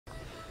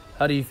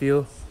How do you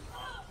feel?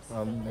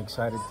 I'm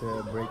excited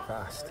to break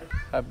fast.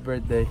 Happy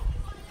birthday.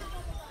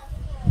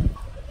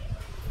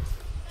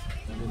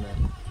 Love you,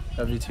 man.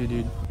 Love you too,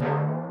 dude.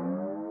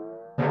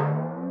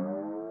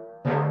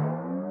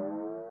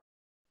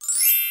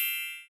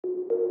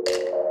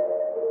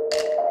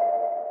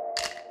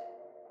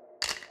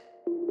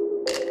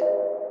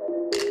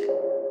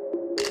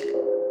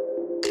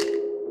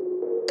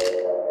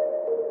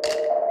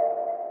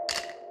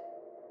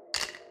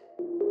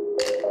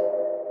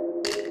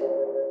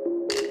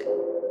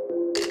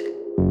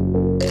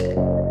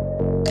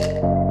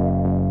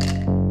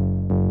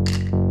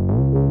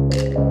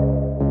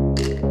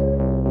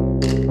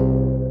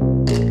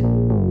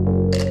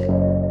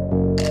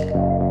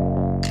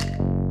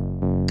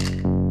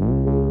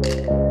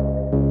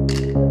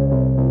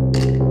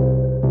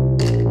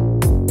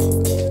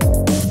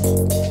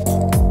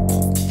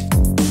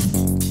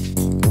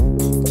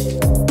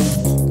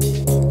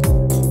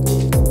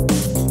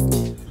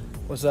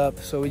 What's up?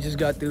 So we just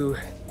got through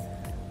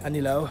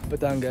Anilao,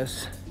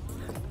 Batangas,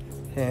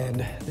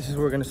 and this is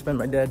where we're gonna spend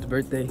my dad's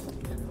birthday.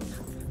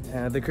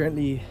 They're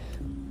currently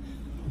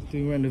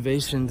doing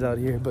renovations out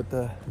here, but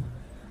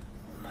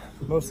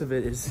most of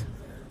it is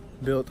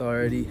built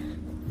already.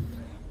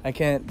 I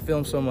can't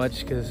film so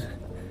much because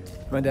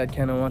my dad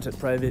kind of wants it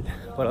private,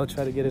 but I'll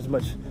try to get as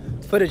much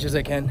footage as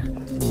I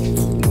can.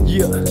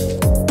 Yeah.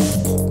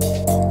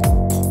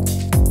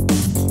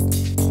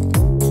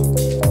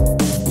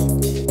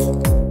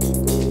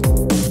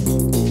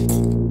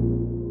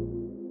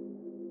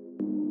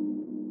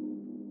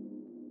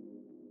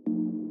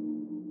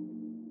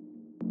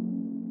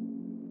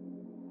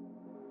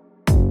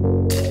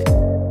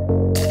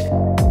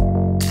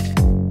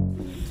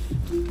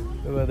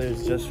 The weather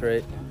is just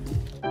right.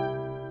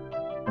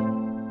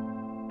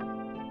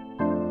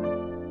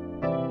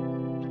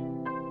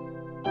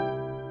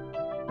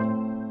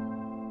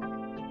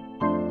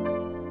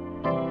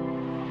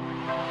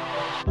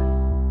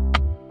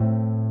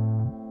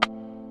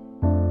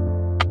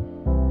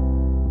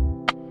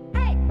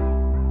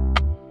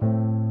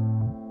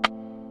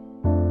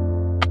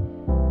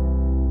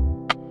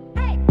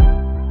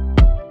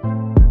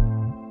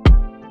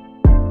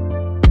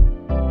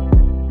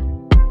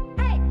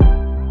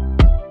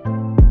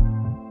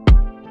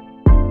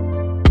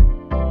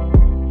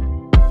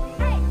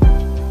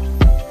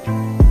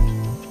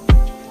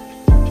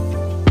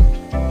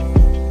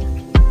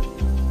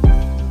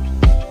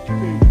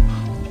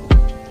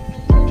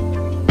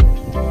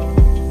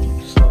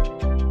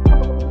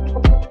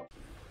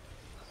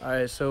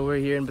 Alright, so we're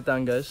here in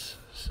Batangas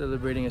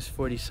celebrating his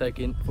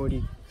 42nd,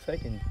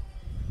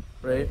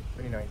 right?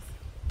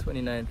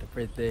 29th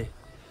birthday.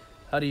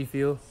 How do you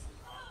feel?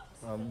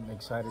 I'm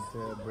excited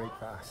to break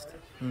fast.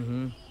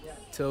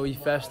 So we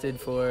fasted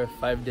for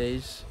 5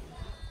 days,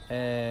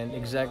 and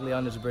exactly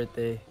on his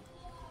birthday,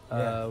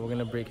 we're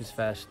gonna break his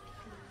fast.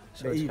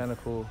 So it's kind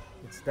of cool.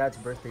 It's Dad's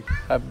birthday.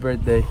 Happy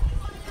birthday.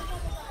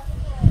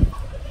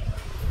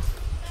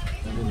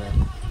 Love you,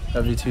 man.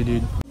 Love you too,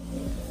 dude.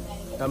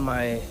 Got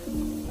my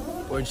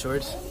board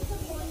shorts.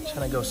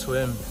 Trying to go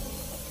swim.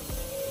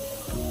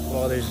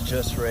 Water's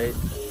just right.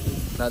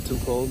 Not too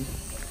cold.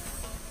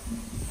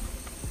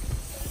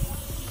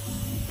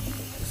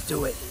 Let's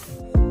do it.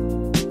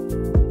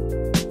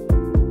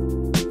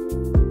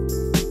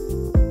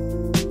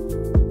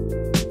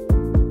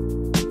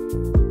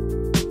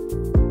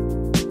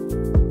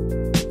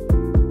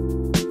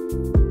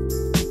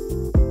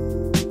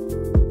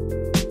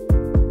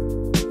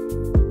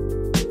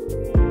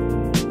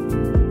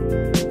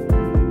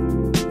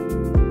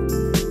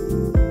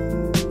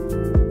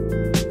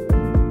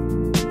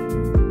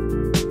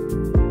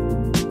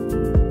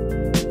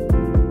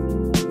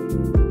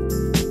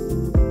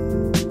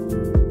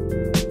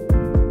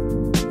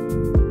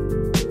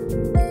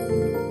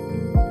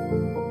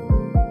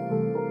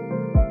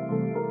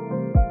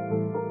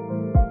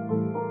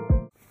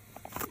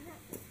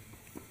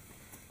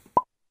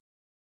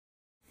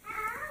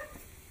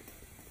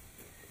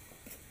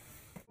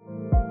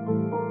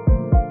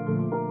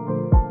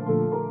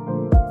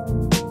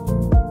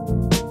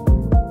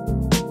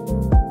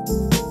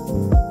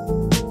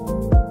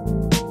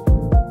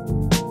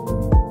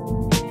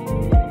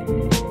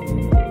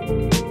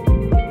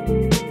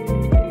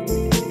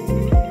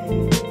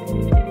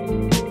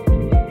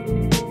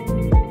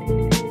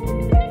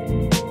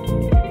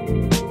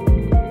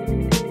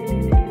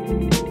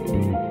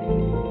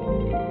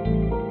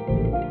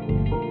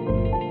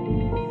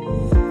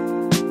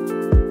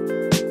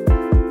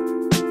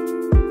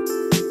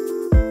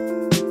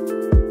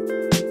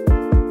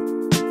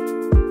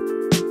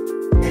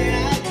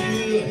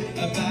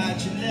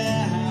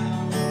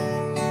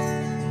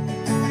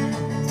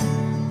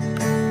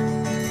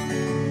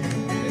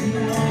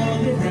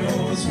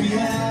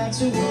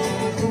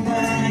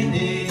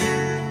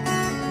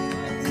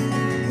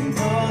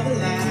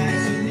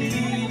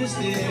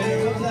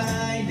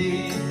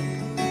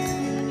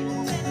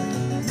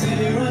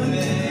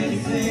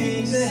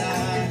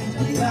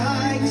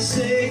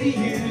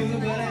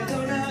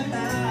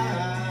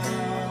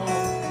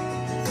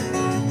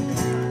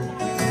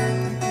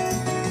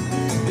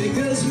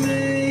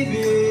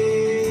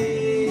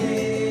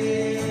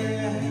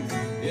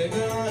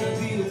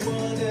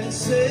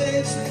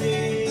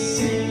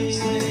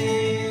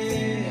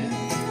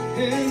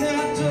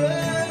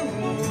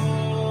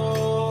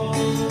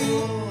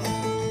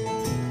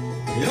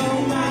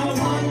 You're my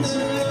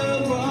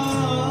wonderwall.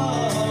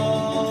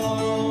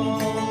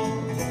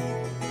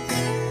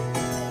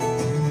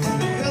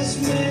 Because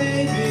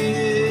maybe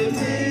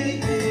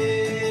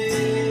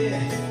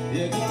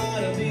you're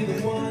gonna be the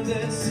one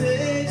that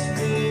saves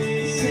me.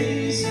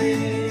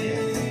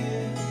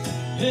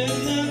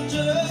 And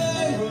after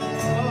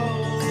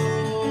all,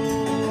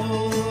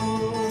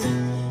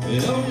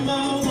 you're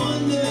my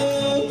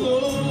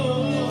wonderwall.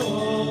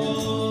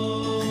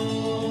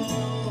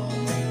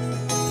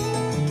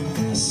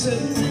 I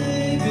said,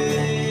 maybe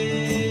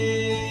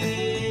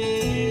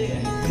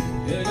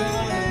you're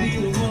gonna be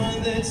the one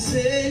that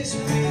saves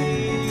me.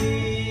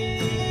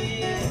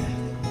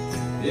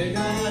 You're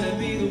gonna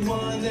be the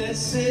one that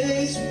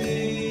saves me.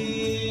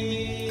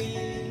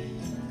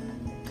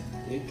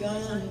 You're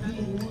gonna be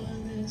the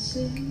one that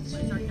saves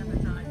me.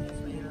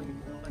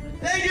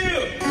 Thank you!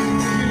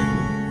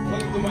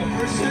 Welcome to my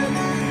first set.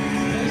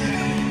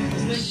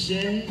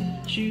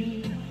 Set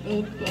you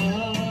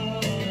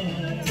apart.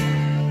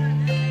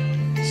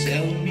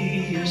 Tell me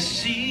your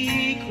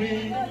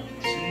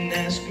secrets and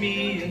ask me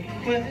your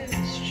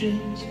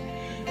questions.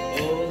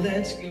 Oh,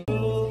 let's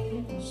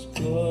go.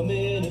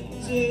 Coming up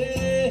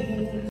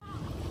day.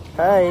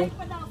 Hi.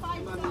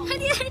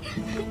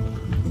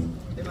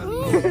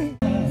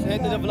 Say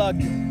to the vlog.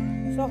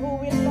 So who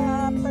will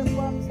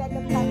perform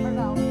second time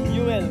around?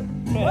 You will.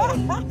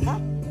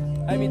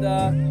 Hi,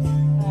 Mita.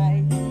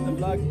 Hi. The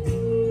vlog.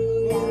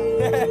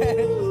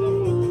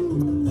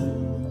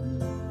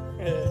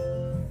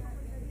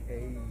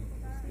 Hey,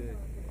 it's good.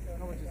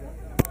 How much is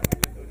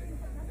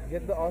it?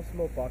 Get the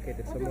Osmo Pocket.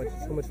 It's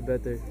so much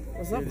better.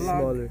 What's up, It's vlog?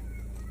 smaller.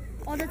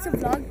 Oh, that's a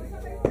vlog?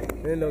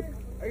 Hey, look.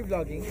 Are you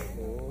vlogging?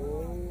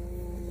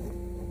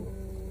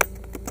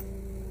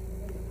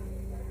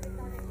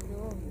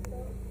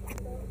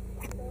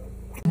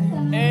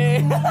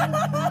 Hey!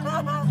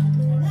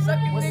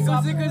 Sakit ni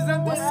kusi-kusi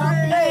ang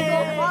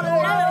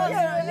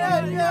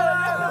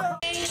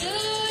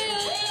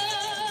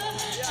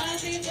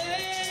Happy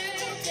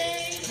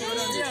birthday to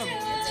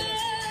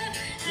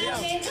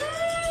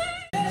you.